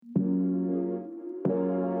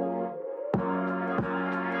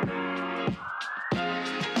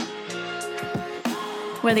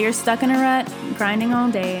Whether you're stuck in a rut, grinding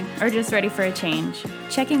all day, or just ready for a change,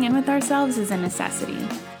 checking in with ourselves is a necessity.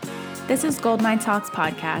 This is Goldmine Talks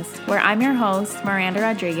podcast, where I'm your host, Miranda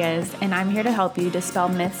Rodriguez, and I'm here to help you dispel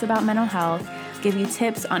myths about mental health, give you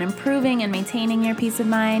tips on improving and maintaining your peace of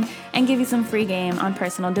mind, and give you some free game on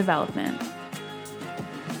personal development.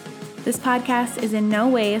 This podcast is in no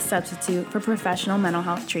way a substitute for professional mental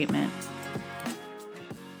health treatment.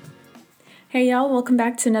 Hey y'all, welcome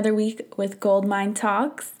back to another week with Goldmine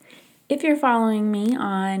Talks. If you're following me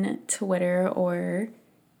on Twitter or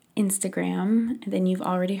Instagram, then you've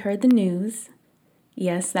already heard the news.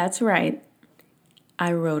 Yes, that's right.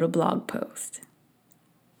 I wrote a blog post.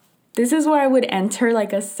 This is where I would enter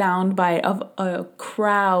like a soundbite of a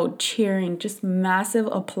crowd cheering, just massive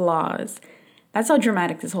applause. That's how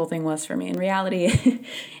dramatic this whole thing was for me. In reality,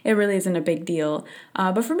 it really isn't a big deal.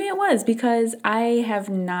 But for me it was, because I have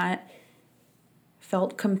not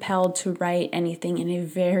felt compelled to write anything in a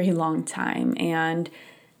very long time. And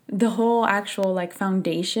the whole actual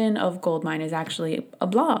foundation of Goldmine is actually a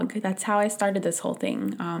blog. That's how I started this whole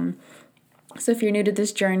thing. So if you're new to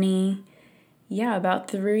this journey,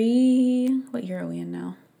 about what year are we in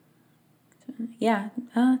now?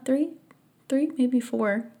 Three, maybe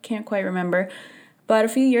four. Can't quite remember. But a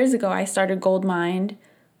few years ago, I started Goldmine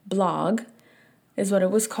blog, is what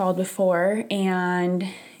it was called before. And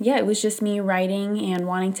it was just me writing and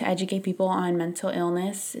wanting to educate people on mental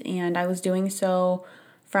illness. And I was doing so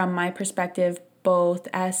from my perspective, both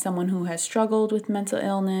as someone who has struggled with mental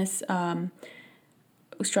illness,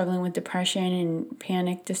 struggling with depression and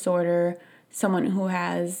panic disorder, someone who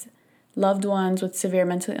has loved ones with severe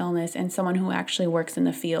mental illness, and someone who actually works in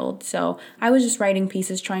the field. So I was just writing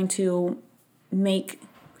pieces trying to make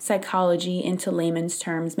psychology into layman's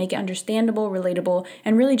terms, make it understandable, relatable,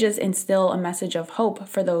 and really just instill a message of hope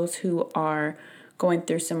for those who are going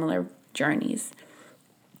through similar journeys.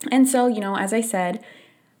 And so, as I said,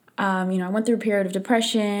 I went through a period of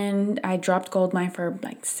depression. I dropped Goldmine for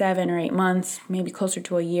 7 or 8 months, maybe closer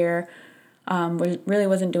to a year. Really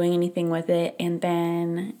wasn't doing anything with it. And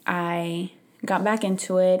then I got back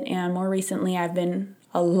into it. And more recently, I've been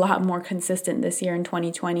a lot more consistent this year in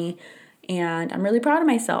 2020. And I'm really proud of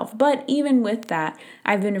myself. But even with that,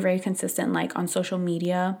 I've been very consistent, on social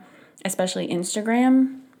media, especially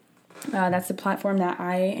Instagram. That's the platform that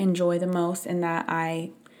I enjoy the most and that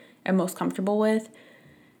I am most comfortable with.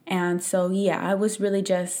 And so, I was really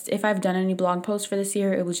just, if I've done any blog posts for this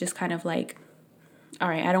year, it was just kind of all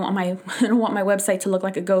right, I don't want my website to look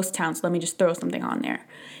like a ghost town, so let me just throw something on there.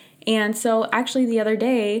 And so actually the other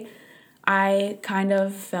day, I kind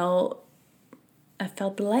of felt the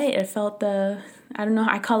light. I don't know,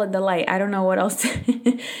 I call it the light. I don't know what else.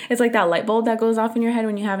 It's like that light bulb that goes off in your head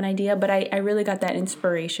when you have an idea. But I really got that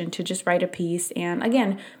inspiration to just write a piece and,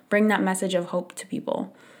 again, bring that message of hope to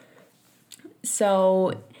people.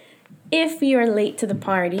 So if you're late to the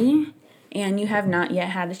party and you have not yet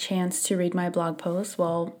had a chance to read my blog post,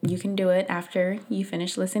 well, you can do it after you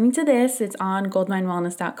finish listening to this. It's on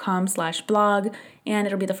goldminewellness.com/blog, and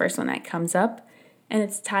it'll be the first one that comes up. And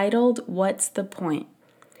it's titled, What's the Point?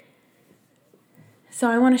 So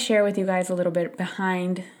I want to share with you guys a little bit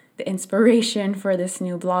behind the inspiration for this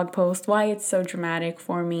new blog post, why it's so dramatic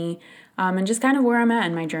for me, and just kind of where I'm at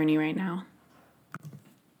in my journey right now.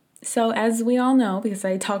 So as we all know, because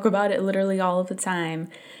I talk about it literally all of the time,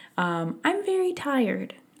 I'm very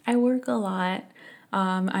tired. I work a lot.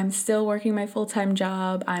 I'm still working my full-time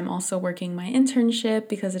job. I'm also working my internship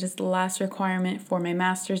because it is the last requirement for my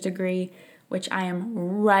master's degree, which I am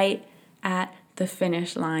right at the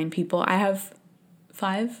finish line, people. I have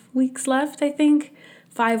 5 weeks left, I think.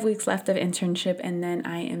 5 weeks left of internship, and then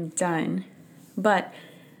I am done. But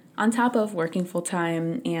on top of working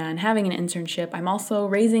full-time and having an internship, I'm also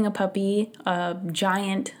raising a puppy, a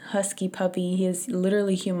giant husky puppy. He is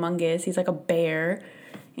literally humongous. He's like a bear,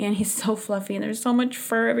 and he's so fluffy, and there's so much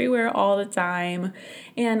fur everywhere all the time.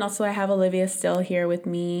 And also I have Olivia still here with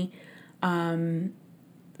me.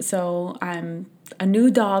 So I'm a new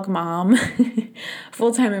dog mom,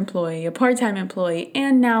 full-time employee, a part-time employee,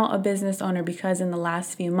 and now a business owner, because in the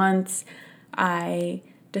last few months, I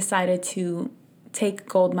decided to take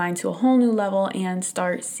Goldmine to a whole new level and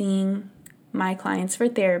start seeing my clients for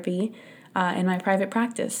therapy in my private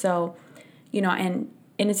practice. So, and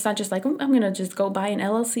it's not just I'm going to just go buy an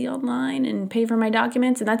LLC online and pay for my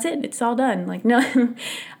documents and that's it. It's all done. No,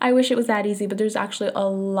 I wish it was that easy, but there's actually a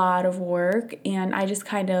lot of work. And I just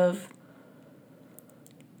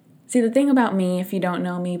see, the thing about me, if you don't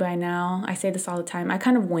know me by now, I say this all the time, I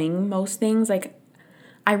kind of wing most things.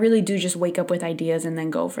 I really do just wake up with ideas and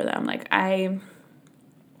then go for them. I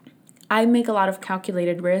make a lot of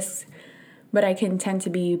calculated risks, but I can tend to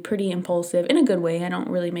be pretty impulsive in a good way. I don't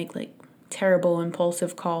really make like terrible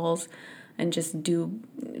impulsive calls and just do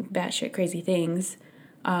batshit crazy things.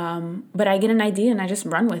 But I get an idea and I just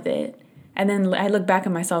run with it. And then I look back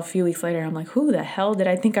at myself a few weeks later, I'm like, who the hell did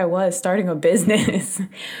I think I was starting a business?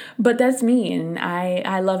 But that's me, and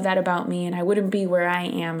I love that about me, and I wouldn't be where I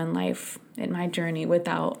am in life, in my journey,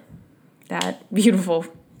 without that beautiful,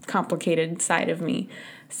 complicated side of me.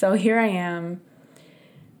 So here I am,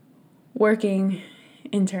 working,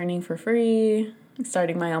 interning for free,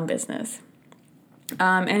 starting my own business.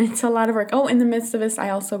 And it's a lot of work. Oh, in the midst of this, I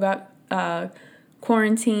also got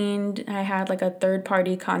quarantined. I had like a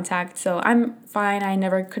third-party contact, so I'm fine. I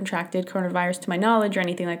never contracted coronavirus to my knowledge or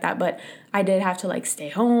anything like that, but I did have to like stay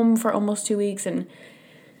home for almost 2 weeks, and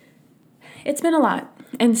it's been a lot.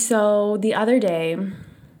 And so the other day,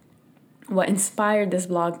 what inspired this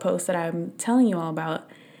blog post that I'm telling you all about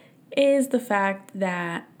is the fact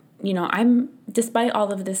that, despite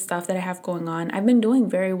all of this stuff that I have going on, I've been doing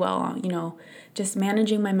very well, just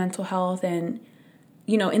managing my mental health. And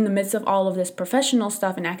in the midst of all of this professional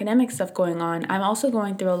stuff and academic stuff going on, I'm also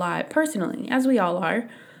going through a lot personally, as we all are.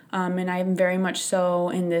 And I'm very much so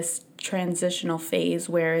in this transitional phase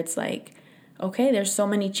where it's like, okay, there's so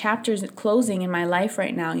many chapters closing in my life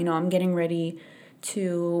right now. I'm getting ready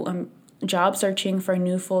to job searching for a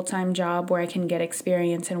new full-time job where I can get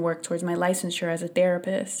experience and work towards my licensure as a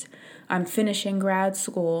therapist. I'm finishing grad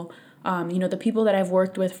school. The people that I've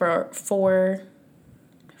worked with for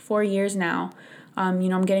four years now,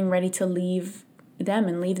 I'm getting ready to leave them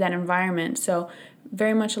and leave that environment. So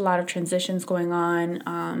very much a lot of transitions going on.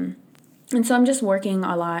 And so I'm just working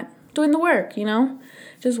a lot, doing the work,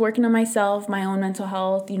 just working on myself, my own mental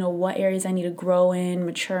health, what areas I need to grow in,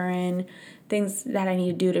 mature in, things that I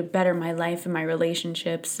need to do to better my life and my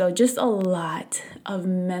relationships. So just a lot of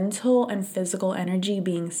mental and physical energy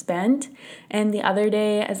being spent. And the other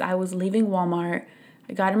day, as I was leaving Walmart,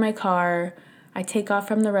 I got in my car, I take off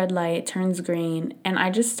from the red light, it turns green, and I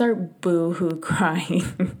just start boo-hoo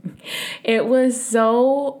crying. It was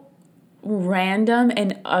so random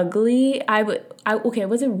and ugly. Okay, it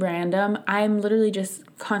wasn't random. I'm literally just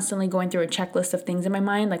constantly going through a checklist of things in my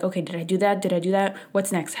mind. Like, okay, did I do that? Did I do that?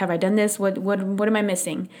 What's next? Have I done this? What am I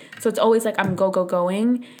missing? So it's always like I'm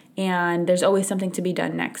going, and there's always something to be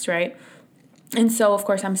done next, right? And so, of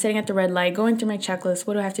course, I'm sitting at the red light, going through my checklist.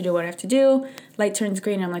 What do I have to do? What do I have to do? Light turns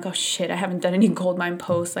green. And I'm like, oh shit, I haven't done any Goldmine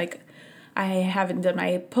posts. Like, I haven't done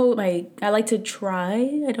I like to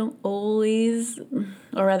try. I don't always,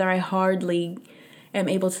 or rather I hardly am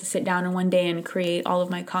able to sit down in one day and create all of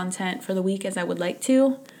my content for the week as I would like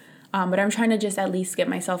to. But I'm trying to just at least get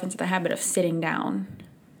myself into the habit of sitting down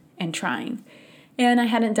and trying. And I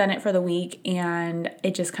hadn't done it for the week, and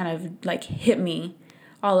it just kind of like hit me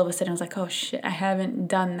all of a sudden. I was like, oh shit, I haven't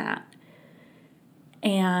done that.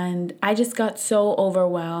 And I just got so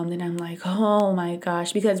overwhelmed, and I'm like, oh my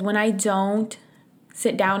gosh, because when I don't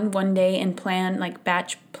sit down one day and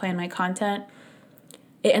batch plan my content,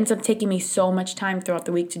 it ends up taking me so much time throughout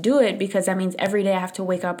the week to do it, because that means every day I have to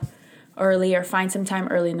wake up early or find some time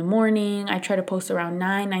early in the morning. I try to post around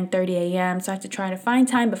 9:30 a.m. So I have to try to find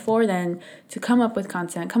time before then to come up with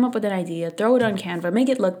content, come up with an idea, throw it on Canva, make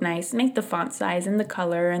it look nice, make the font size and the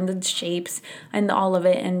color and the shapes and all of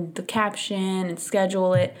it and the caption and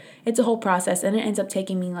schedule it. It's a whole process, and it ends up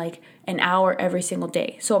taking me like an hour every single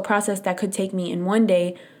day. So a process that could take me in one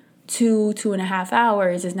day 2.5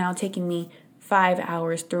 hours is now taking me 5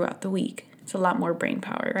 hours throughout the week. It's a lot more brain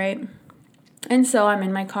power, right? And so I'm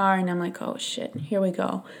in my car and I'm like, oh shit, here we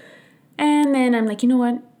go. And then I'm like, you know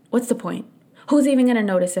what? What's the point? Who's even going to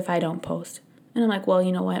notice if I don't post? And I'm like, well,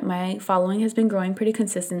 you know what? My following has been growing pretty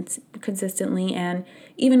consistently. And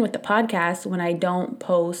even with the podcast, when I don't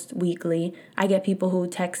post weekly, I get people who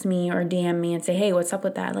text me or DM me and say, hey, what's up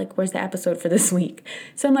with that? Like, where's the episode for this week?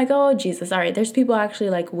 So I'm like, oh, Jesus. All right. There's people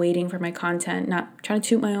actually like waiting for my content, not trying to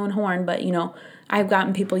toot my own horn, but I've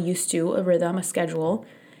gotten people used to a rhythm, a schedule.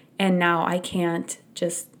 And now I can't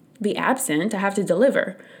just be absent. I have to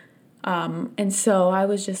deliver. And so I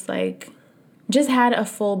was just had a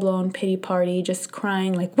full-blown pity party, just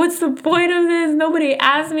crying like, what's the point of this? Nobody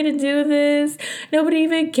asked me to do this. Nobody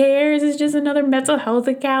even cares. It's just another mental health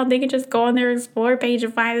account. They can just go on their Explore page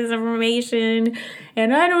and find this information.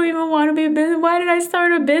 And I don't even want to be a business. Why did I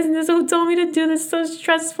start a business? Who told me to do this? So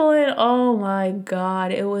stressful. And oh my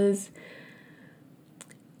God, it was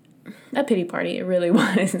a pity party. It really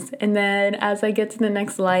was. And then as I get to the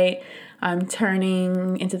next light, I'm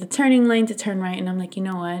turning into the turning lane to turn right. And I'm like, you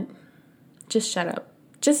know what? Just shut up.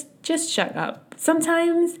 Just shut up.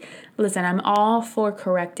 Sometimes, listen, I'm all for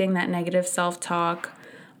correcting that negative self-talk.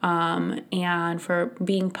 and for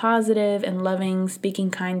being positive and loving, speaking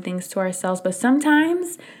kind things to ourselves. But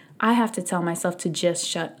sometimes I have to tell myself to just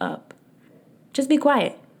shut up. Just be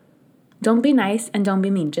quiet. Don't be nice and don't be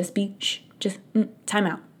mean. Just be time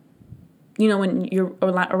out. You know, when you're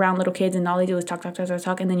around little kids and all they do is talk,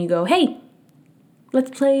 and then you go, hey, let's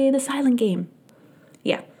play the silent game.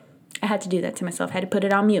 Yeah, I had to do that to myself. I had to put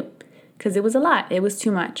it on mute because it was a lot. It was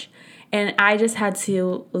too much. And I just had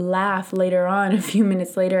to laugh later on, a few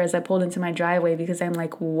minutes later, as I pulled into my driveway, because I'm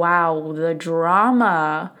like, wow, the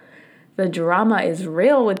drama is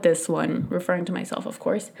real with this one, referring to myself, of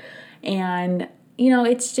course. And,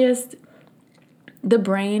 it's just, the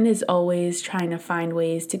brain is always trying to find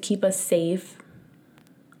ways to keep us safe.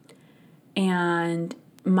 And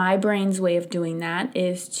my brain's way of doing that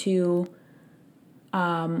is to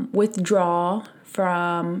withdraw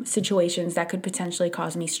from situations that could potentially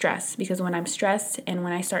cause me stress. Because when I'm stressed and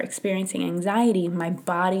when I start experiencing anxiety, my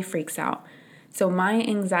body freaks out. So my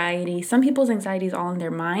anxiety, some people's anxiety is all in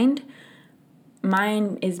their mind.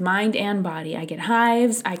 Mine is mind and body. I get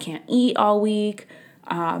hives. I can't eat all week.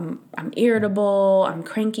 I'm irritable. I'm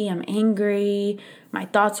cranky. I'm angry. My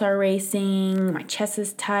thoughts are racing. My chest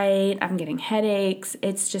is tight. I'm getting headaches.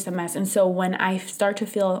 It's just a mess. And so when I start to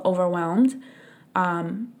feel overwhelmed,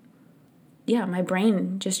 my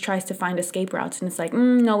brain just tries to find escape routes. And it's like,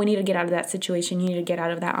 no, we need to get out of that situation. You need to get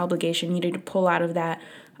out of that obligation. You need to pull out of that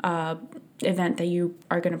event that you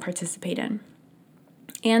are going to participate in.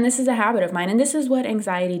 And this is a habit of mine. And this is what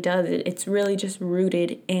anxiety does. It's really just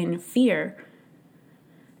rooted in fear.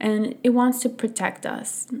 And it wants to protect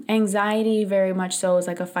us. Anxiety very much so is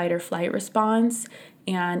like a fight or flight response.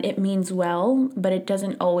 And it means well, but it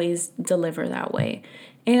doesn't always deliver that way.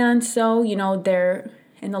 And so,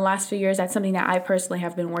 in the last few years, that's something that I personally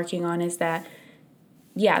have been working on, is that,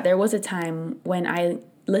 there was a time when I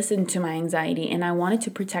listened to my anxiety and I wanted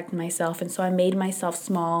to protect myself. And so I made myself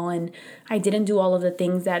small and I didn't do all of the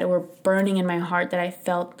things that were burning in my heart that I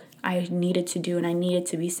felt I needed to do and I needed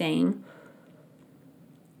to be saying.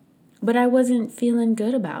 But I wasn't feeling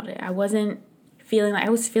good about it. I was feeling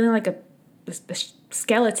like a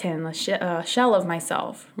skeleton, a shell of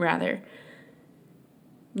myself, rather.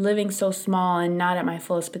 Living so small and not at my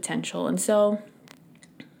fullest potential. And so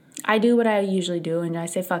I do what I usually do and I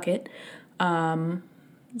say, fuck it.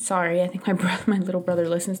 Sorry, I think my little brother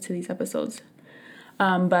listens to these episodes.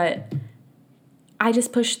 But I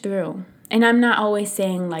just push through. And I'm not always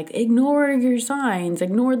saying like, ignore your signs,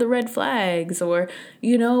 ignore the red flags, or,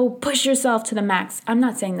 push yourself to the max. I'm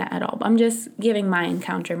not saying that at all. I'm just giving my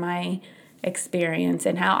encounter, my experience,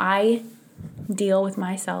 and how I deal with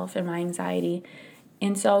myself and my anxiety.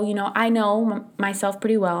 And so, I know myself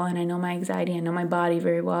pretty well, and I know my anxiety, I know my body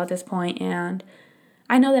very well at this point, and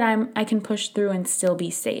I know that I can push through and still be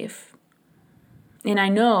safe. And I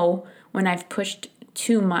know when I've pushed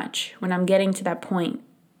too much, when I'm getting to that point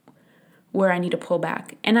where I need to pull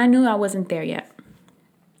back. And I knew I wasn't there yet.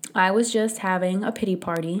 I was just having a pity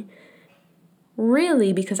party,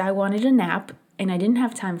 really, because I wanted a nap, and I didn't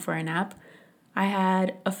have time for a nap. I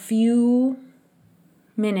had a few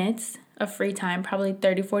minutes of free time, probably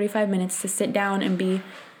 30, 45 minutes to sit down and be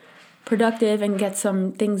productive and get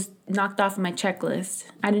some things knocked off of my checklist.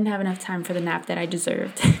 I didn't have enough time for the nap that I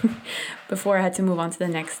deserved before I had to move on to the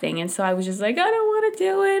next thing. And so I was just like, I don't want to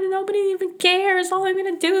do it. Nobody even cares. All I'm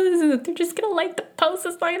going to do is they're just going to like the post.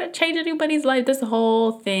 It's not going to change anybody's life. This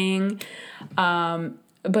whole thing.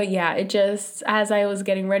 But yeah, it just, as I was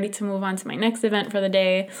getting ready to move on to my next event for the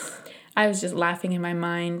day, I was just laughing in my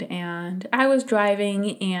mind, and I was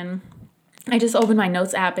driving and I just opened my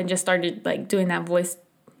notes app and just started like doing that voice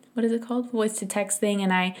to text thing.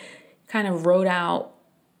 And I kind of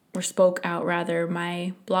spoke out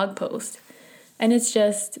my blog post. And it's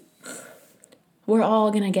just, we're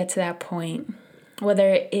all going to get to that point, whether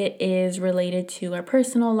it is related to our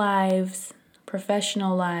personal lives,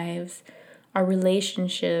 professional lives, our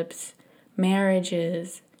relationships,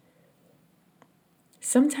 marriages.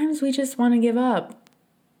 Sometimes we just want to give up.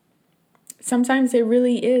 Sometimes it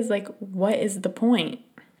really is like, what is the point?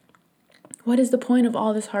 What is the point of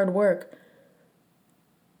all this hard work?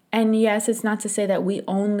 And yes, it's not to say that we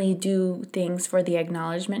only do things for the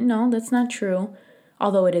acknowledgement. No, that's not true.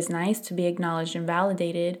 Although it is nice to be acknowledged and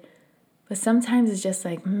validated. But sometimes it's just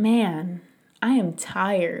like, man, I am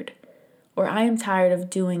tired. Or I am tired of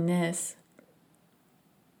doing this.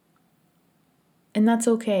 And that's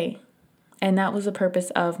okay. And that was the purpose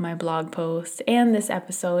of my blog post and this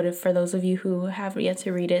episode. For those of you who have yet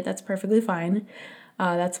to read it, that's perfectly fine.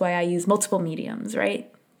 That's why I use multiple mediums,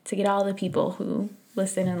 right? To get all the people who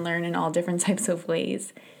listen and learn in all different types of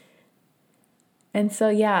ways. And so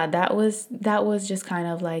yeah, that was just kind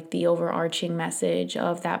of like the overarching message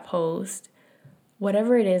of that post.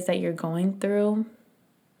 Whatever it is that you're going through,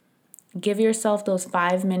 give yourself those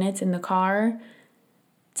 5 minutes in the car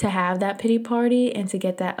to have that pity party and to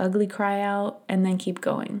get that ugly cry out, and then keep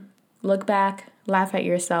going. Look back, laugh at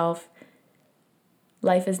yourself.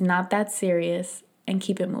 Life is not that serious, and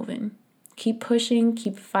keep it moving. Keep pushing,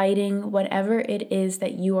 keep fighting, whatever it is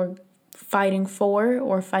that you are fighting for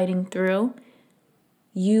or fighting through,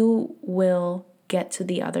 you will get to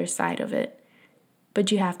the other side of it.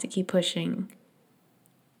 But you have to keep pushing.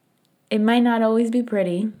 It might not always be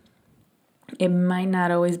pretty. It might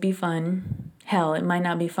not always be fun. Hell, it might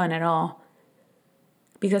not be fun at all.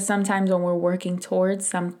 Because sometimes when we're working towards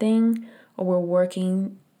something, or we're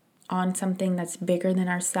working on something that's bigger than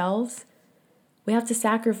ourselves, we have to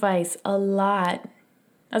sacrifice a lot.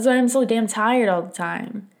 That's why I'm so damn tired all the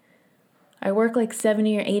time. I work like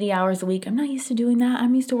 70 or 80 hours a week. I'm not used to doing that.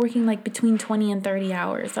 I'm used to working like between 20 and 30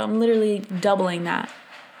 hours. So I'm literally doubling that.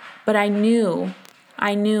 But I knew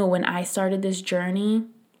when I started this journey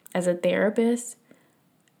as a therapist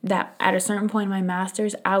that at a certain point in my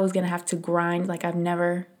master's, I was going to have to grind like I've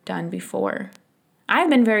never done before. I've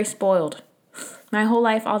been very spoiled. My whole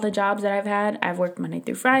life, all the jobs that I've had, I've worked Monday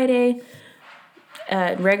through Friday,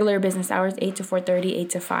 regular business hours, 8 to 4:30, 8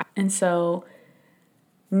 to 5. And so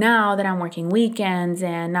now that I'm working weekends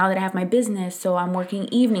and now that I have my business, so I'm working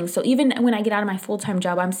evenings. So even when I get out of my full-time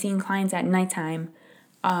job, I'm seeing clients at nighttime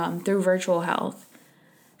through virtual health.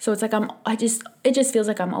 So it's like it just feels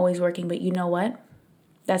like I'm always working. But you know what?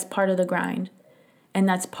 That's part of the grind. And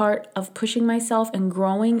that's part of pushing myself and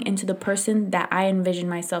growing into the person that I envision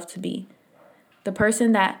myself to be. The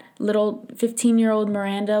person that little 15-year-old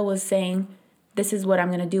Miranda was saying, this is what I'm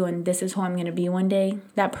going to do and this is who I'm going to be one day.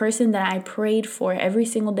 That person that I prayed for every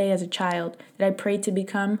single day as a child, that I prayed to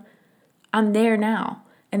become, I'm there now.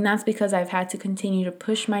 And that's because I've had to continue to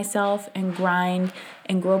push myself and grind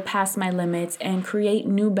and grow past my limits and create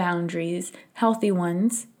new boundaries, healthy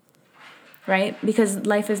ones, right? Because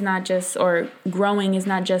life is not just, or growing is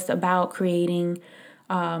not just about creating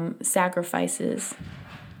sacrifices.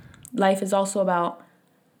 Life is also about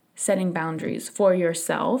setting boundaries for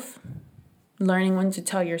yourself, learning when to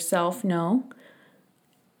tell yourself no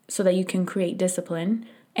so that you can create discipline,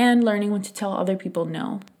 and learning when to tell other people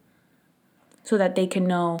no so that they can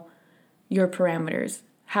know your parameters,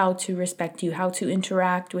 how to respect you, how to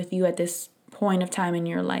interact with you at this point of time in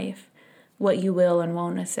your life, what you will and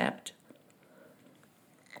won't accept.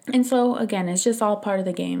 And so, again, it's just all part of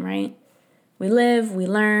the game, right? We live, we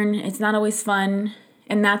learn, it's not always fun,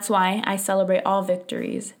 and that's why I celebrate all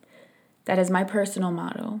victories. That is my personal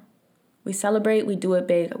motto. We celebrate, we do it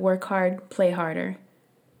big, work hard, play harder.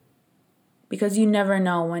 Because you never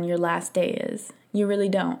know when your last day is. You really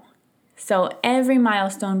don't. So every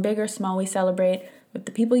milestone, big or small, we celebrate with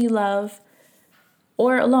the people you love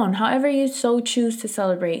or alone. However you so choose to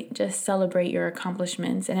celebrate, just celebrate your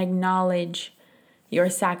accomplishments and acknowledge your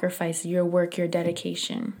sacrifice, your work, your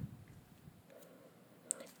dedication.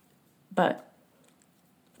 But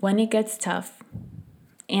when it gets tough,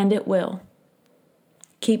 and it will,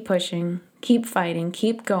 keep pushing, keep fighting,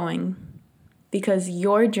 keep going, because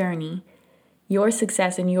your journey, your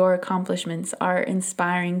success, and your accomplishments are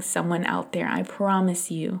inspiring someone out there. I promise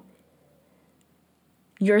you.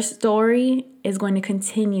 Your story is going to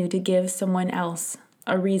continue to give someone else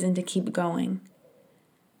a reason to keep going.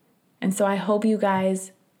 And so I hope you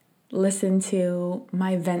guys listen to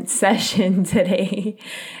my vent session today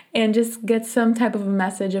and just get some type of a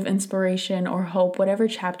message of inspiration or hope, whatever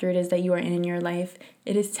chapter it is that you are in your life.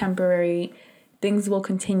 It is temporary. Things will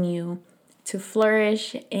continue to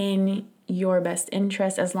flourish in your best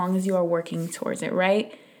interest as long as you are working towards it,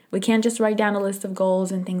 right? We can't just write down a list of goals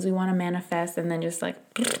and things we want to manifest and then just like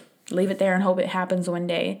leave it there and hope it happens one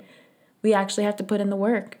day. We actually have to put in the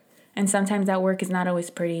work. And sometimes that work is not always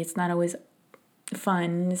pretty. It's not always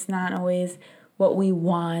fun. It's not always what we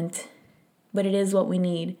want, but it is what we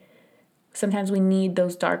need. Sometimes we need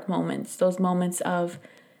those dark moments, those moments of,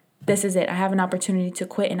 this is it. I have an opportunity to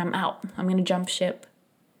quit and I'm out. I'm going to jump ship.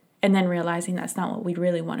 And then realizing that's not what we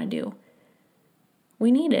really want to do.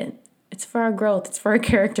 We need it. It's for our growth. It's for our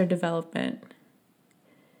character development.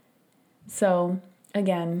 So,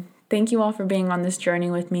 again, thank you all for being on this journey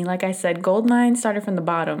with me. Like I said, Goldmine started from the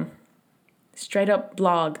bottom. Straight up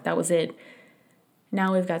blog. That was it.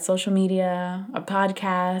 Now we've got social media, a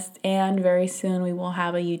podcast, and very soon we will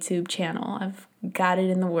have a YouTube channel. I've got it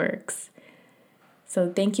in the works.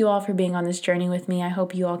 So thank you all for being on this journey with me. I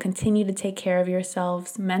hope you all continue to take care of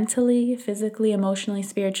yourselves mentally, physically, emotionally,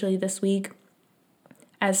 spiritually this week.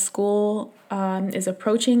 as school is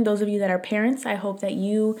approaching. Those of you that are parents, I hope that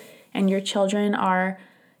you and your children are,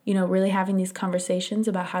 really having these conversations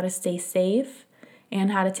about how to stay safe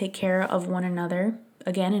and how to take care of one another.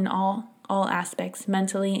 Again, in all aspects,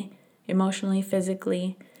 mentally, emotionally,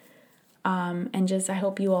 physically. And just I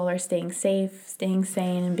hope you all are staying safe, staying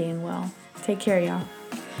sane, and being well. Take care, y'all.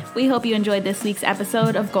 We hope you enjoyed this week's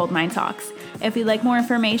episode of Goldmine Talks. If you'd like more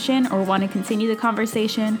information or want to continue the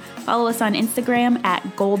conversation, follow us on Instagram at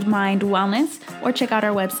GoldMindWellness or check out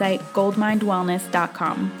our website,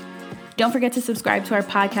 goldmindwellness.com. Don't forget to subscribe to our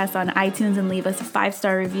podcast on iTunes and leave us a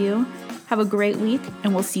 5-star review. Have a great week,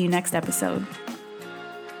 and we'll see you next episode.